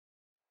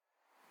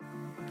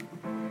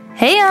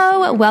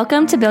Heyo!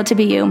 Welcome to Built to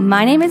Be You.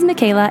 My name is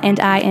Michaela, and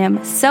I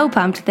am so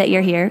pumped that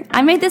you're here.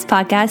 I made this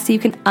podcast so you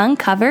can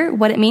uncover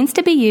what it means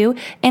to be you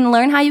and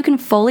learn how you can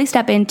fully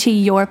step into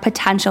your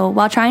potential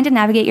while trying to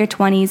navigate your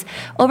 20s,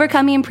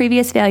 overcoming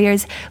previous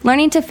failures,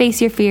 learning to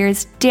face your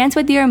fears, dance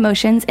with your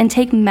emotions, and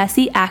take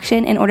messy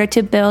action in order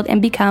to build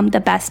and become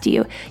the best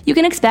you. You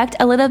can expect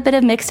a little bit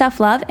of mixed tough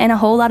love and a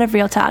whole lot of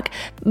real talk.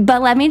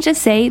 But let me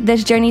just say,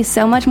 this journey is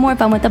so much more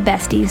fun with a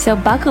bestie, so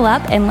buckle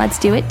up and let's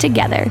do it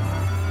together.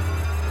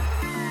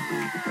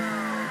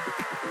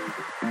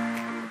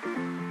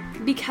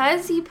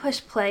 Because you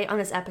pushed play on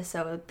this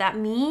episode, that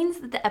means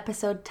that the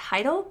episode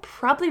title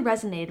probably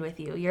resonated with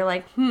you. You're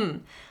like,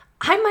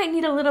 I might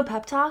need a little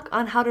pep talk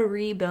on how to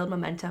rebuild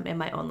momentum in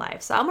my own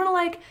life. So I'm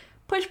going to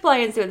push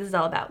play and see what this is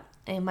all about.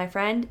 And my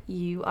friend,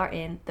 you are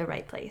in the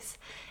right place.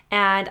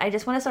 And I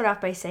just want to start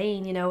off by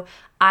saying,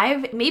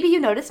 maybe you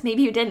noticed,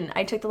 maybe you didn't.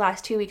 I took the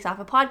last 2 weeks off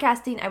of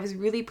podcasting. I was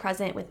really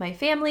present with my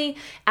family.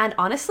 And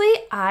honestly,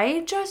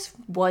 I just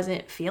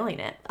wasn't feeling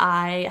it.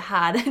 I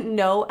had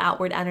no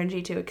outward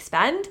energy to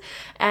expend.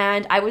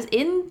 And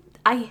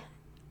I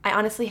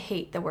honestly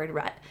hate the word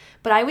rut,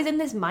 but I was in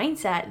this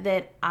mindset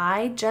that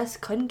I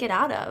just couldn't get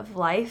out of.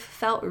 Life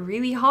felt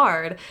really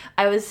hard.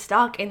 I was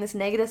stuck in this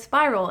negative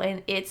spiral,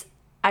 and it's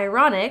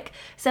ironic,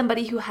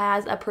 somebody who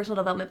has a personal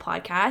development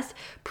podcast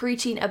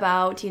preaching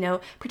about,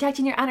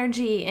 protecting your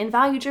energy and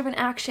value-driven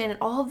action and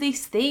all of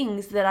these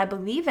things that I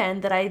believe in,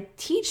 that I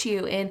teach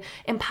you and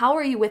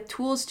empower you with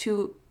tools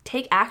to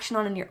take action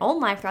on in your own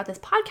life throughout this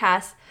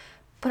podcast.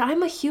 But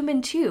I'm a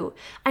human too.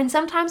 And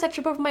sometimes I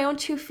trip over my own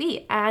 2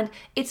 feet. And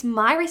it's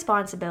my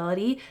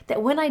responsibility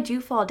that when I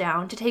do fall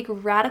down, to take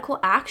radical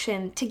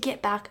action to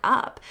get back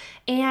up.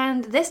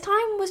 And this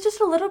time was just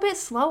a little bit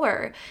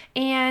slower.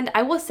 And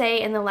I will say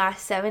in the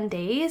last 7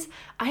 days,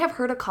 I have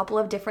heard a couple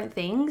of different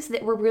things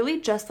that were really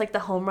just like the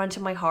home run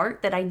to my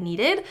heart that I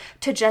needed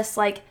to just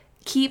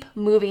keep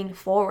moving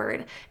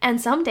forward.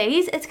 And some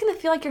days it's going to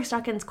feel like you're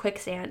stuck in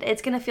quicksand.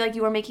 It's going to feel like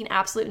you are making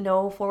absolute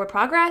no forward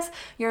progress.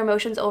 Your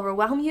emotions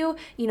overwhelm you.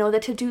 The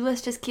to-do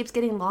list just keeps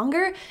getting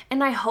longer.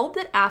 And I hope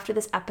that after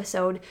this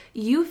episode,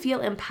 you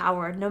feel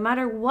empowered no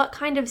matter what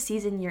kind of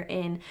season you're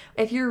in.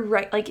 If you're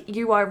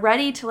you are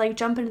ready to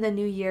jump into the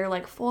new year,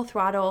 full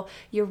throttle,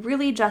 you're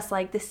really just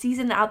the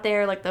season out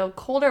there, the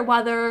colder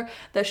weather,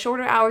 the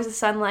shorter hours of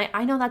sunlight.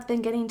 I know that's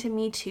been getting to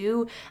me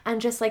too.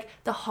 And just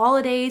the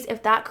holidays,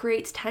 if that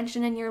creates tension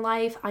in your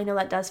life, I know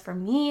that does for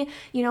me.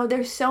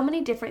 There's so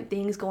many different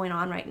things going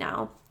on right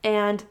now.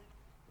 And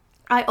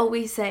I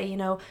always say,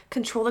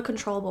 control the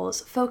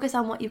controllables, focus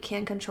on what you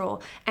can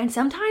control. And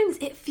sometimes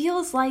it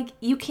feels like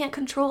you can't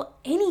control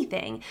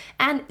anything.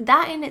 And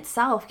that in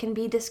itself can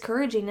be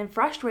discouraging and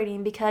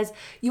frustrating because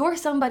you're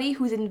somebody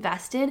who's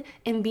invested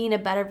in being a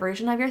better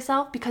version of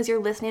yourself because you're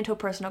listening to a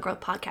personal growth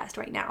podcast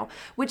right now,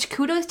 which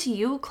kudos to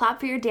you, clap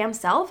for your damn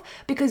self,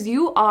 because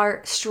you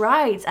are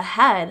strides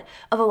ahead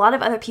of a lot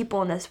of other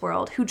people in this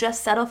world who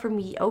just settle for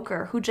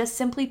mediocre, who just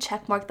simply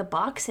check mark the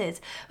boxes.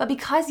 But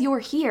because you're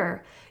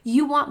here,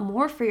 you want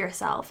more for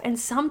yourself. And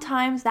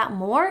sometimes that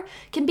more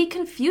can be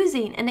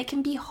confusing and it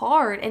can be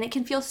hard and it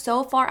can feel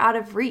so far out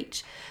of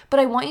reach. But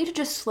I want you to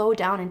just slow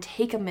down and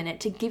take a minute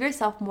to give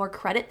yourself more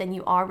credit than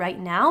you are right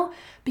now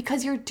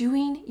because you're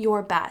doing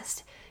your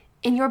best.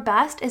 And your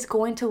best is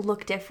going to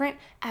look different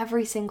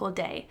every single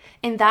day.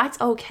 And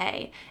that's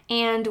okay.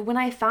 And when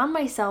I found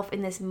myself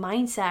in this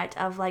mindset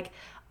of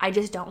I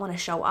just don't want to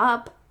show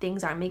up,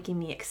 things aren't making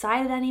me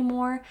excited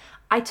anymore,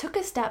 I took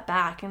a step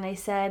back and I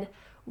said,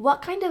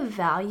 what kind of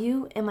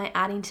value am I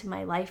adding to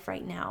my life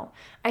right now?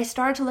 I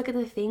started to look at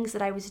the things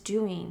that I was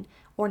doing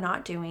or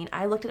not doing.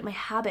 I looked at my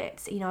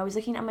habits. I was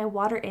looking at my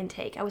water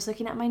intake. I was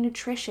looking at my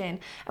nutrition.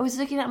 I was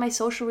looking at my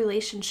social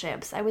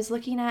relationships. I was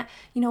looking at,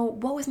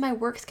 what was my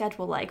work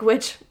schedule like,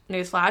 which,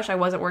 newsflash, I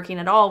wasn't working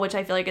at all, which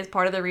I feel like is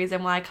part of the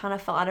reason why I kind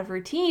of fell out of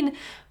routine.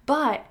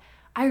 But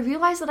I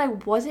realized that I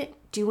wasn't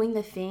doing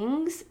the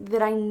things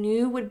that I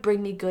knew would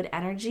bring me good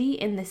energy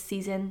in the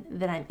season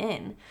that I'm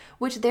in,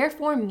 which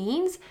therefore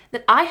means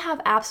that I have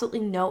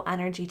absolutely no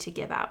energy to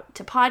give out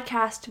to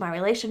podcasts, to my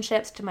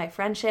relationships, to my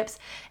friendships.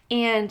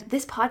 And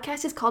this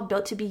podcast is called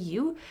Built to Be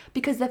You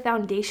because the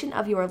foundation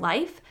of your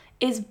life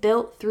is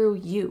built through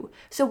you.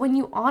 So when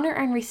you honor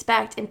and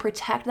respect and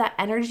protect that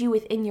energy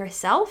within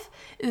yourself,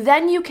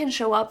 then you can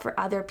show up for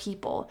other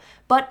people.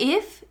 But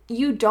if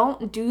you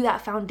don't do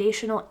that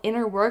foundational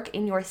inner work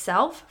in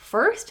yourself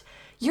first,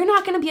 you're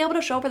not going to be able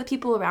to show up for the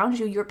people around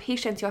you, your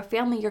patients, your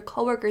family, your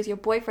coworkers, your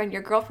boyfriend,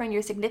 your girlfriend,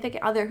 your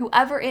significant other,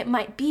 whoever it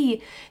might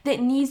be that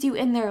needs you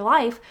in their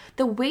life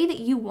the way that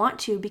you want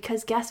to,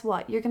 because guess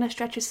what? You're going to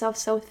stretch yourself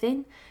so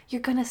thin,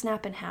 you're going to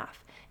snap in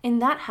half.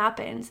 And that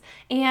happens.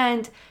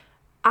 And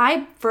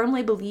I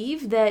firmly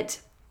believe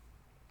that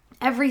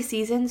every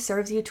season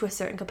serves you to a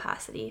certain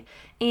capacity.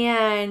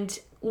 And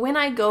when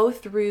I go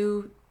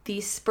through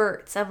these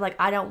spurts of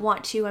I don't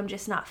want to, I'm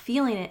just not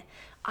feeling it,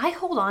 I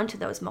hold on to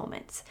those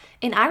moments.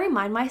 And I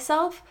remind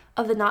myself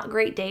of the not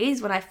great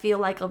days when I feel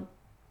like a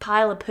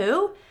pile of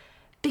poo,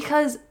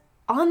 because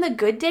on the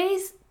good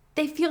days,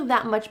 they feel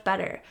that much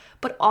better,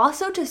 but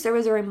also to serve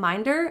as a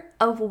reminder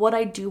of what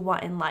I do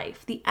want in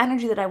life, the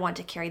energy that I want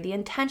to carry, the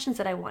intentions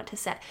that I want to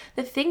set,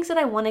 the things that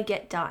I want to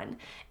get done.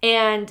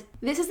 And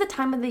this is the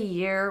time of the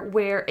year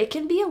where it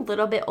can be a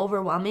little bit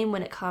overwhelming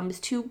when it comes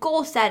to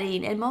goal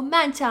setting and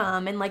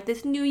momentum and like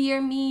this new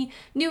year,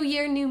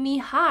 new me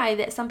high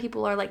that some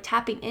people are like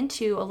tapping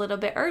into a little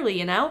bit early,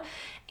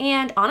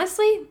 And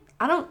honestly,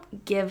 I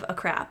don't give a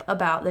crap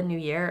about the new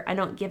year. I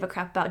don't give a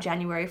crap about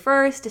January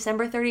 1st,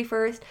 December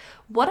 31st.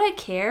 What I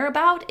care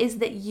about is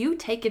that you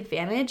take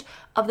advantage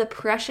of the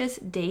precious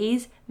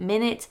days,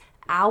 minutes,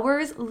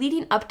 hours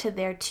leading up to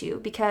there too,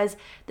 because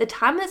the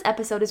time this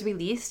episode is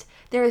released,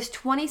 there is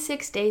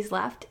 26 days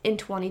left in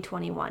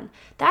 2021.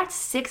 That's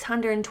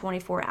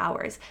 624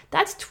 hours.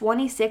 That's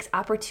 26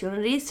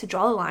 opportunities to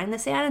draw a line in the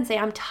sand and say,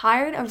 I'm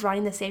tired of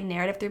running the same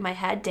narrative through my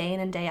head day in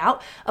and day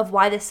out of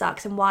why this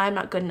sucks and why I'm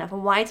not good enough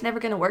and why it's never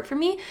going to work for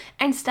me,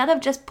 instead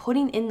of just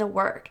putting in the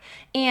work.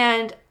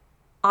 And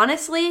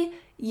honestly,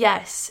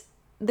 yes,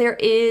 there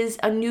is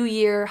a new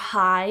year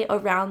high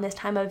around this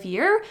time of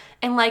year.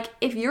 And like,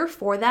 if you're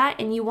for that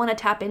and you want to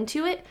tap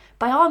into it,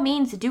 by all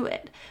means do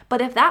it.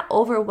 But if that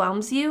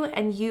overwhelms you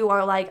and you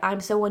are like,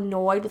 I'm so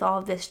annoyed with all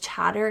of this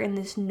chatter and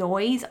this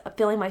noise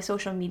filling my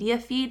social media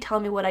feed,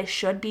 telling me what I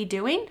should be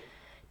doing,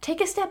 take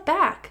a step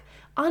back.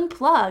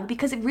 Unplug,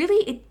 because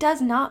it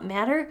does not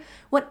matter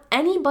what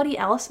anybody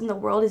else in the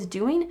world is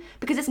doing,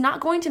 because it's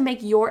not going to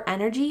make your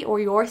energy or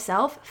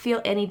yourself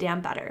feel any damn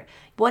better.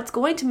 What's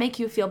going to make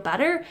you feel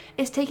better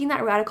is taking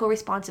that radical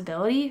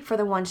responsibility for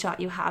the one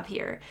shot you have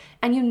here.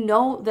 And you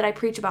know that I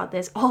preach about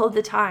this all of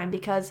the time,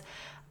 because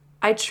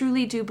I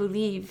truly do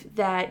believe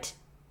that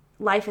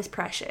life is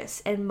precious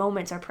and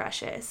moments are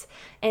precious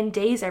and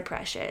days are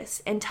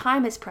precious and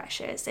time is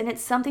precious, and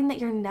it's something that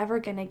you're never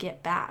going to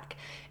get back.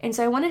 And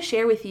so I want to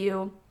share with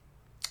you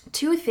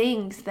 2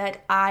 things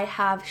that I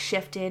have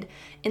shifted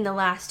in the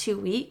last 2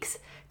 weeks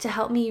to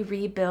help me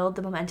rebuild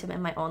the momentum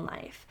in my own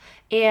life.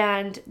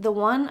 And the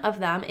one of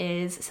them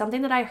is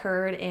something that I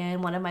heard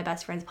in one of my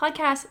best friend's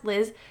podcasts,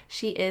 Liz.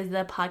 She is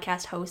the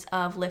podcast host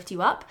of Lift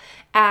You Up.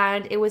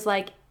 And it was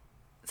like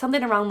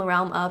something around the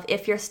realm of,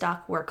 if you're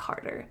stuck, work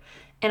harder.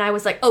 And I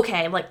was like,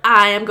 okay, like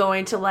I am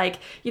going to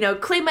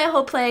clean my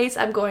whole place.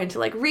 I'm going to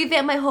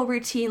revamp my whole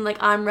routine.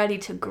 I'm ready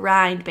to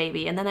grind,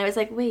 baby. And then I was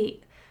like,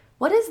 wait,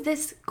 what does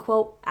this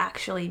quote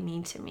actually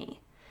mean to me?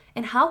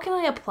 And how can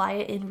I apply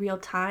it in real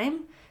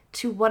time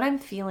to what I'm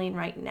feeling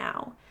right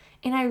now?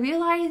 And I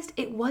realized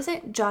it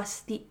wasn't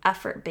just the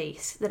effort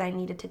base that I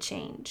needed to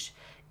change.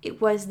 It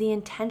was the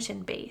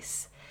intention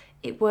base.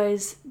 It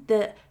was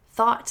the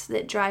thoughts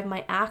that drive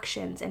my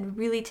actions and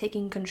really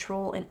taking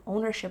control and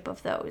ownership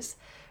of those.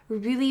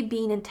 Really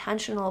being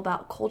intentional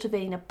about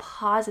cultivating a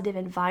positive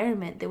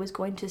environment that was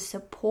going to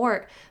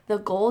support the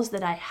goals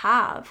that I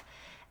have.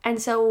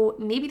 And so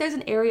maybe there's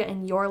an area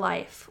in your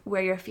life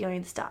where you're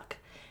feeling stuck.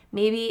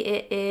 Maybe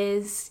it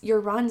is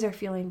your runs are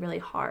feeling really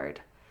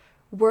hard.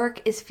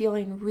 Work is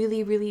feeling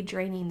really, really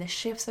draining. The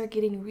shifts are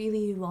getting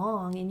really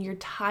long and you're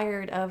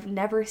tired of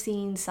never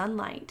seeing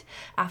sunlight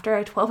after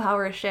a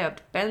 12-hour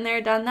shift. Been there,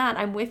 done that.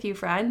 I'm with you,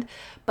 friend.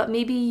 But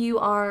maybe you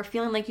are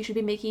feeling like you should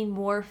be making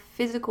more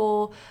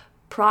physical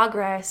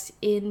progress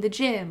in the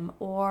gym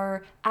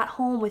or at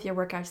home with your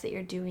workouts that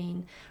you're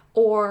doing,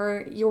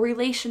 or your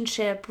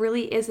relationship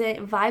really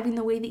isn't vibing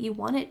the way that you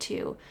want it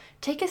to.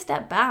 Take a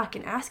step back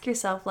and ask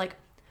yourself,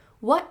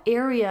 what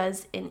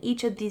areas in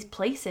each of these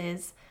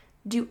places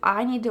do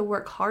I need to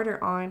work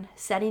harder on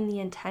setting the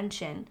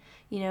intention,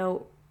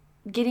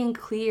 getting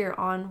clear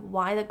on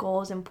why the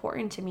goal is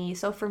important to me.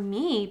 So for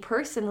me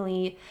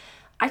personally,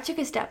 I took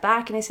a step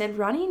back and I said,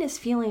 running is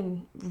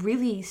feeling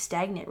really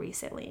stagnant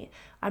recently.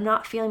 I'm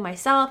not feeling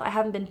myself. I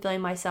haven't been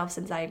feeling myself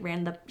since I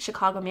ran the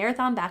Chicago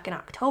Marathon back in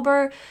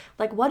October.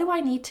 What do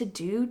I need to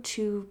do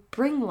to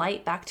bring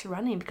light back to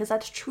running? Because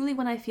that's truly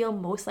when I feel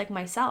most like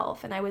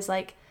myself. And I was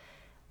like,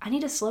 I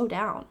need to slow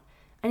down.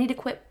 I need to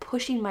quit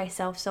pushing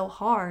myself so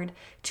hard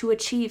to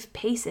achieve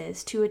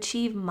paces, to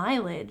achieve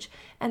mileage,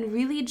 and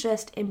really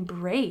just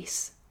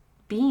embrace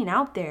being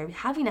out there,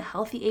 having a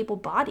healthy, able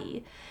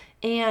body.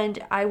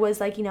 And I was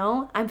like,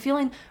 I'm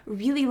feeling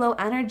really low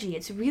energy.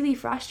 It's really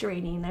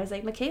frustrating. And I was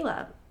like,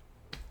 Michaela,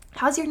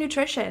 how's your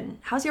nutrition?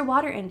 How's your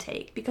water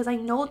intake? Because I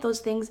know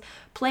those things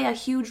play a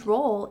huge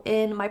role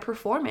in my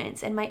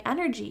performance and my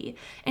energy.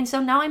 And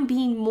so now I'm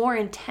being more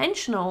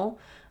intentional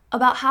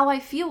about how I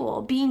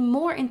fuel, being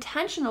more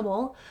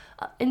intentional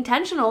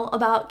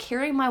about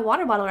carrying my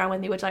water bottle around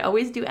with me, which I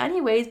always do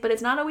anyways, but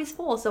it's not always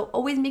full. So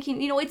always making,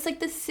 it's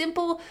like the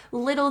simple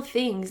little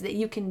things that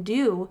you can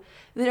do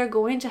that are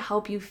going to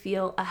help you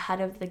feel ahead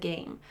of the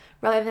game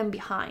rather than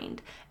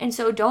behind. And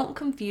so don't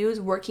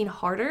confuse working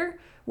harder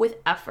with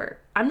effort.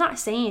 I'm not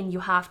saying you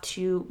have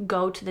to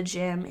go to the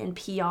gym and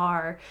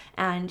PR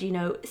and,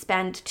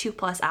 spend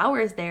 2+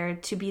 hours there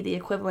to be the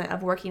equivalent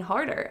of working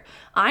harder.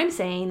 I'm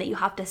saying that you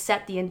have to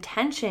set the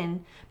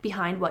intention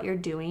behind what you're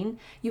doing.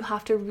 You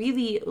have to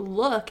really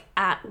look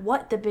at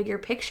what the bigger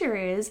picture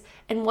is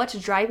and what's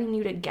driving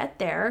you to get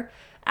there.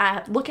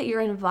 Look at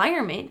your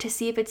environment to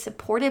see if it's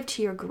supportive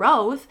to your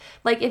growth.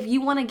 Like if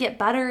you want to get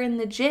better in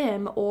the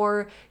gym,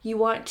 or you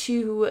want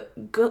to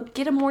go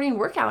get a morning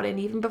workout in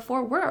even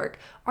before work,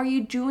 are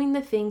you doing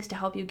the things to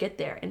help you get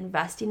there?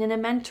 Investing in a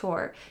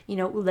mentor,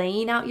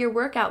 laying out your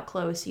workout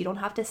clothes so you don't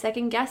have to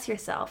second guess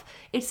yourself.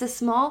 It's the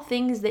small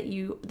things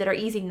that are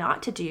easy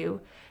not to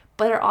do,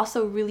 but are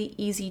also really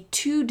easy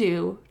to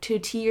do to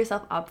tee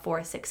yourself up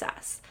for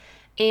success.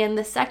 And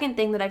the second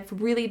thing that I've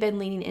really been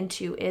leaning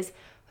into is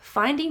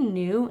finding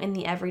new in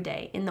the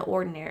everyday, in the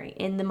ordinary,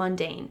 in the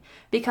mundane.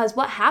 Because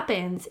what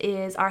happens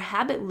is our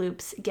habit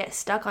loops get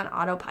stuck on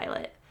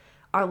autopilot.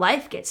 Our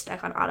life gets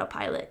stuck on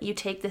autopilot. You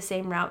take the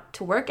same route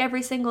to work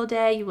every single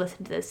day. You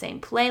listen to the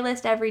same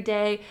playlist every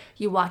day.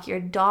 You walk your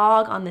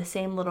dog on the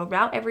same little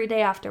route every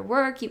day after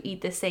work. You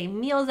eat the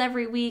same meals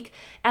every week.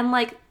 And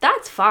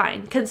that's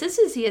fine.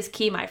 Consistency is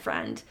key, my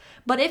friend.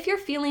 But if you're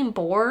feeling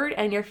bored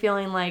and you're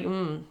feeling like,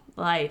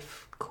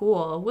 life,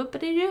 cool,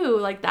 whoopity-doo,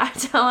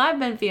 that's how I've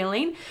been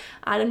feeling,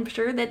 I'm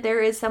sure that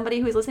there is somebody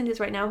who's listening to this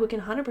right now who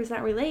can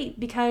 100% relate,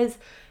 because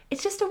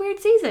it's just a weird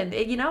season.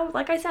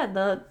 Like I said,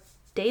 the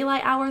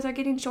daylight hours are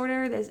getting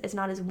shorter. It's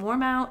not as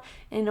warm out,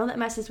 and I know that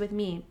messes with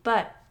me,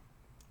 but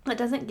that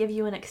doesn't give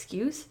you an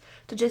excuse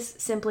to just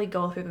simply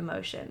go through the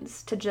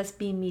motions, to just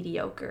be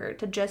mediocre,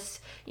 to just,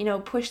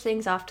 push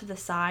things off to the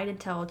side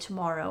until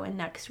tomorrow and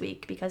next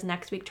week, because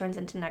next week turns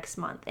into next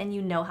month, and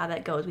you know how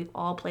that goes. We've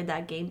all played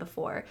that game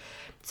before.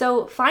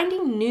 So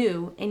finding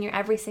new in your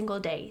every single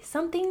day,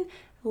 some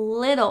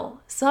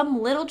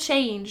little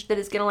change that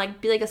is going to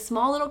be like a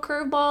small little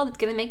curveball that's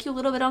going to make you a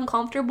little bit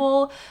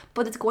uncomfortable,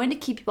 but it's going to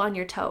keep you on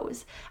your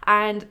toes.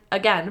 And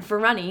again, for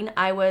running,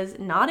 I was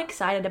not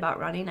excited about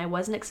running. I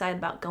wasn't excited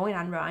about going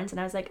on runs. And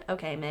I was like,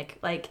 okay,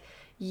 Mick,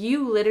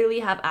 you literally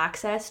have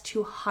access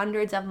to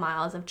hundreds of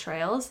miles of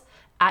trails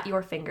at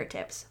your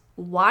fingertips.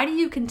 Why do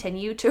you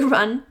continue to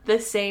run the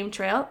same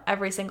trail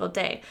every single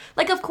day?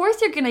 Of course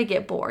you're going to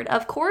get bored.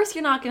 Of course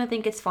you're not going to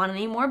think it's fun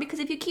anymore, because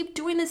if you keep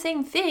doing the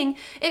same thing,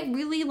 it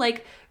really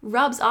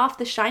rubs off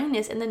the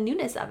shininess and the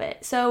newness of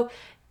it. So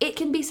it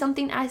can be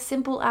something as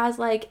simple as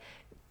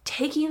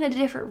taking a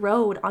different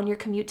road on your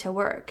commute to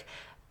work,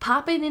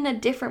 popping in a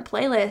different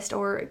playlist,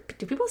 or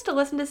do people still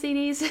listen to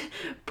CDs?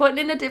 Putting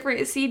in a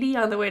different CD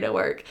on the way to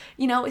work.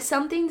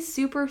 Something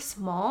super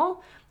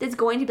small that's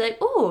going to be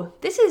oh,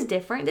 this is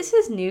different, this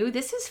is new,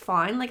 this is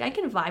fun, I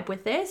can vibe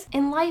with this.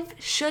 And life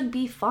should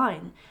be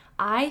fun.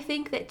 I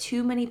think that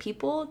too many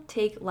people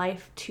take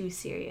life too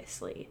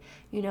seriously.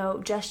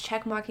 Just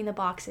check marking the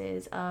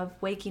boxes of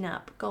waking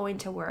up, going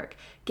to work,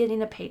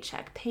 getting a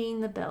paycheck,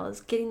 paying the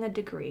bills, getting the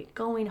degree,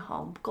 going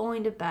home,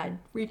 going to bed,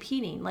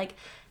 repeating.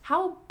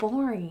 How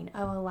boring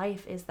of a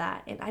life is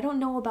that? And I don't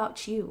know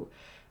about you,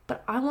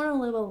 but I want to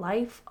live a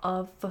life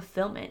of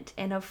fulfillment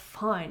and of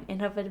fun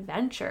and of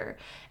adventure.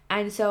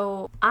 And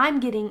so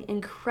I'm getting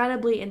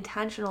incredibly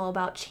intentional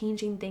about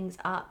changing things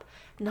up,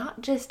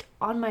 not just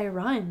on my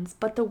runs,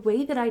 but the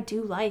way that I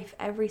do life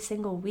every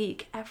single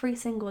week, every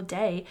single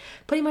day,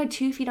 putting my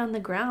 2 feet on the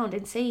ground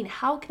and saying,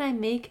 how can I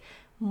make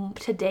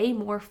today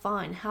more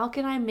fun? How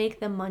can I make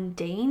the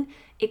mundane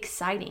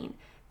exciting?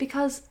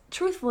 Because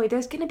truthfully,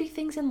 there's going to be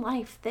things in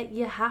life that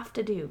you have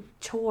to do,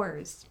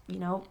 chores,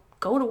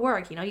 go to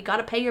work, you got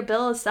to pay your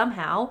bills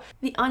somehow.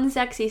 The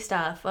unsexy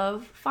stuff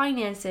of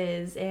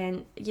finances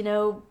and,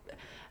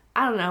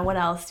 I don't know what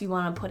else you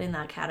want to put in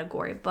that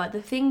category, but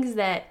the things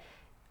that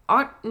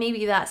aren't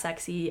maybe that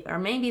sexy or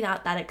maybe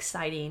not that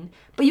exciting,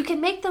 but you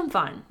can make them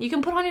fun. You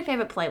can put on your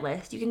favorite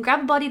playlist. You can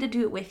grab a buddy to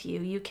do it with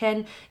you. You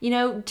can,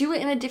 do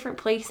it in a different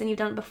place than you've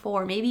done it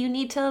before. Maybe you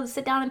need to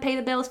sit down and pay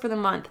the bills for the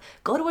month.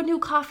 Go to a new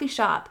coffee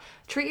shop.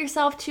 Treat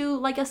yourself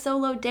to a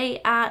solo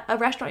date at a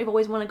restaurant you've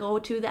always want to go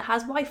to that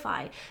has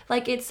Wi-Fi.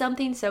 It's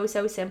something so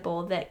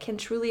simple that can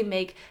truly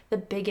make the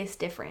biggest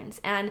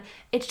difference. And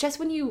it's just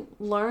when you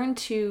learn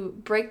to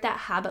break that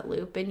habit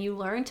loop and you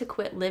learn to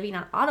quit living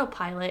on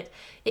autopilot,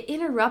 it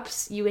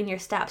interrupts you in your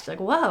steps. You're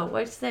like, whoa,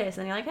 what's this?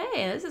 And you're like,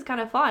 hey, this is kind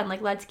of fun.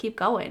 Let's keep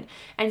going.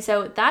 And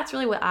so that's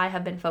really what I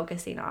have been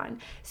focusing on.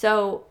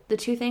 So the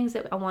two things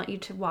that I want you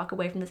to walk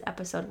away from this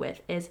episode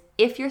with is,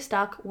 if you're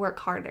stuck, work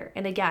harder.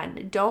 And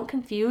again, don't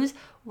confuse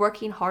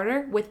working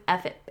harder with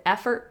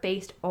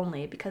effort-based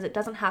only, because it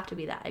doesn't have to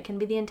be that. It can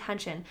be the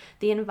intention,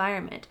 the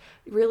environment,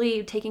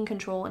 really taking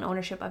control and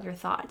ownership of your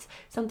thoughts.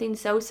 Something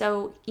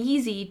so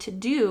easy to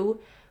do,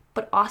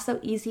 but also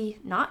easy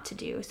not to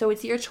do. So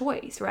it's your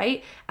choice,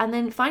 right? And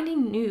then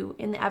finding new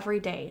in the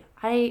everyday.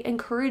 I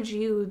encourage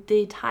you,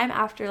 the time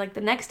after, the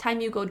next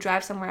time you go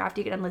drive somewhere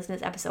after you get done listening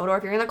to this episode, or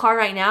if you're in the car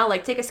right now,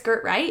 take a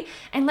skirt right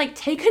and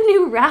take a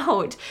new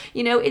route.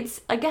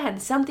 It's, again,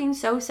 something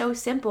so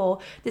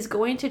simple that's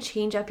going to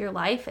change up your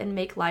life and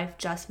make life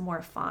just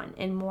more fun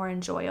and more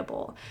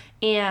enjoyable.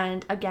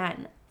 And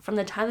again, from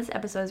the time this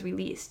episode is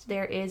released,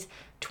 there is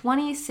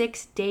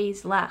 26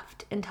 days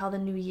left until the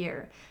new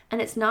year.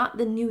 And it's not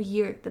the new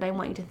year that I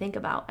want you to think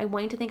about. I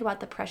want you to think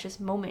about the precious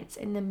moments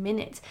and the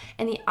minutes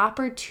and the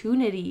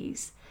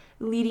opportunities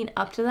leading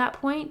up to that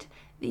point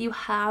that you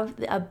have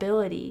the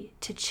ability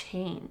to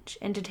change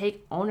and to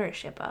take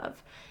ownership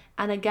of.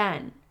 And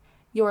again,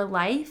 your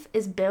life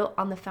is built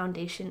on the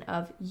foundation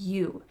of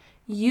you.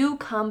 You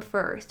come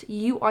first.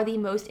 You are the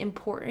most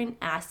important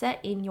asset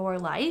in your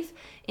life,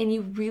 and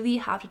you really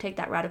have to take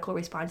that radical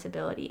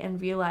responsibility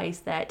and realize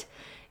that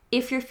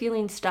if you're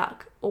feeling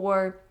stuck,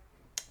 or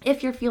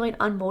if you're feeling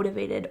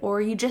unmotivated,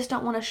 or you just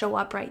don't want to show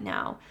up right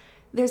now,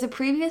 there's a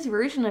previous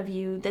version of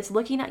you that's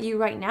looking at you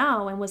right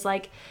now and was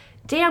like,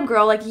 damn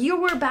girl, like you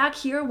were back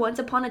here once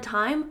upon a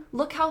time.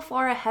 Look how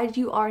far ahead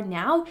you are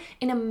now,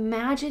 and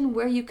imagine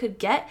where you could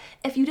get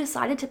if you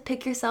decided to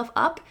pick yourself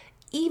up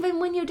even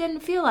when you didn't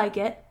feel like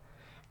it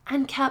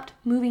and kept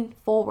moving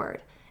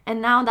forward.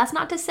 And now that's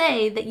not to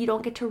say that you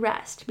don't get to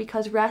rest,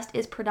 because rest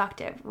is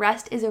productive.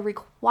 Rest is a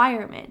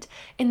requirement.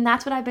 And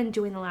that's what I've been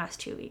doing the last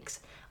 2 weeks.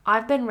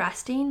 I've been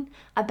resting.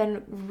 I've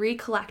been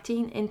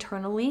recollecting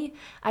internally.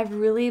 I've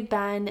really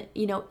been,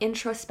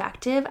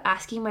 introspective,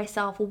 asking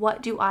myself,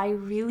 what do I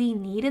really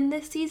need in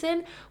this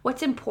season?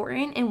 What's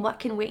important and what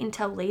can wait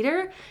until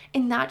later?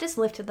 And that just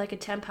lifted like a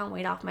 10-pound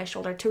weight off my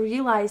shoulder to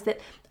realize that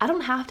I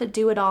don't have to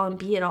do it all and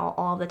be it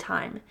all the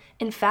time.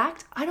 In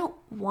fact, I don't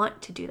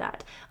want to do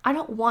that. I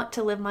don't want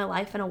to live my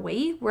life in a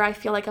way where I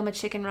feel like I'm a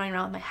chicken running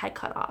around with my head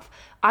cut off.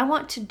 I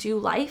want to do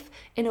life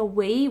in a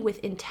way with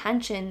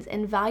intentions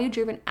and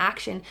value-driven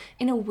action,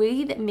 in a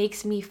way that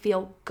makes me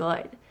feel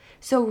good.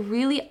 So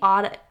really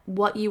audit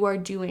what you are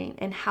doing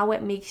and how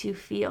it makes you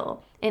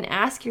feel, and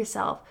ask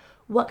yourself,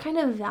 what kind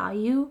of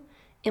value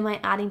am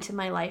I adding to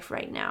my life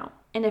right now?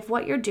 And if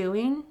what you're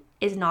doing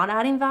is not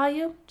adding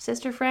value,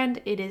 sister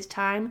friend, it is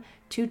time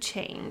to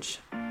change.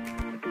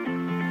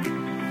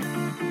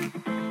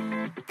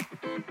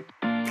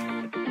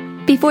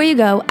 Before you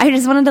go, I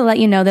just wanted to let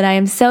you know that I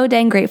am so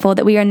dang grateful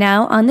that we are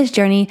now on this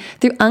journey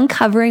through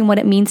uncovering what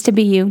it means to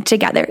be you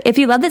together. If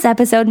you love this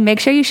episode,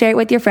 make sure you share it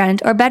with your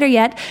friend, or better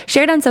yet,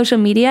 share it on social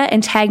media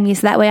and tag me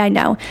so that way I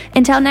know.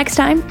 Until next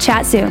time,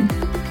 chat soon.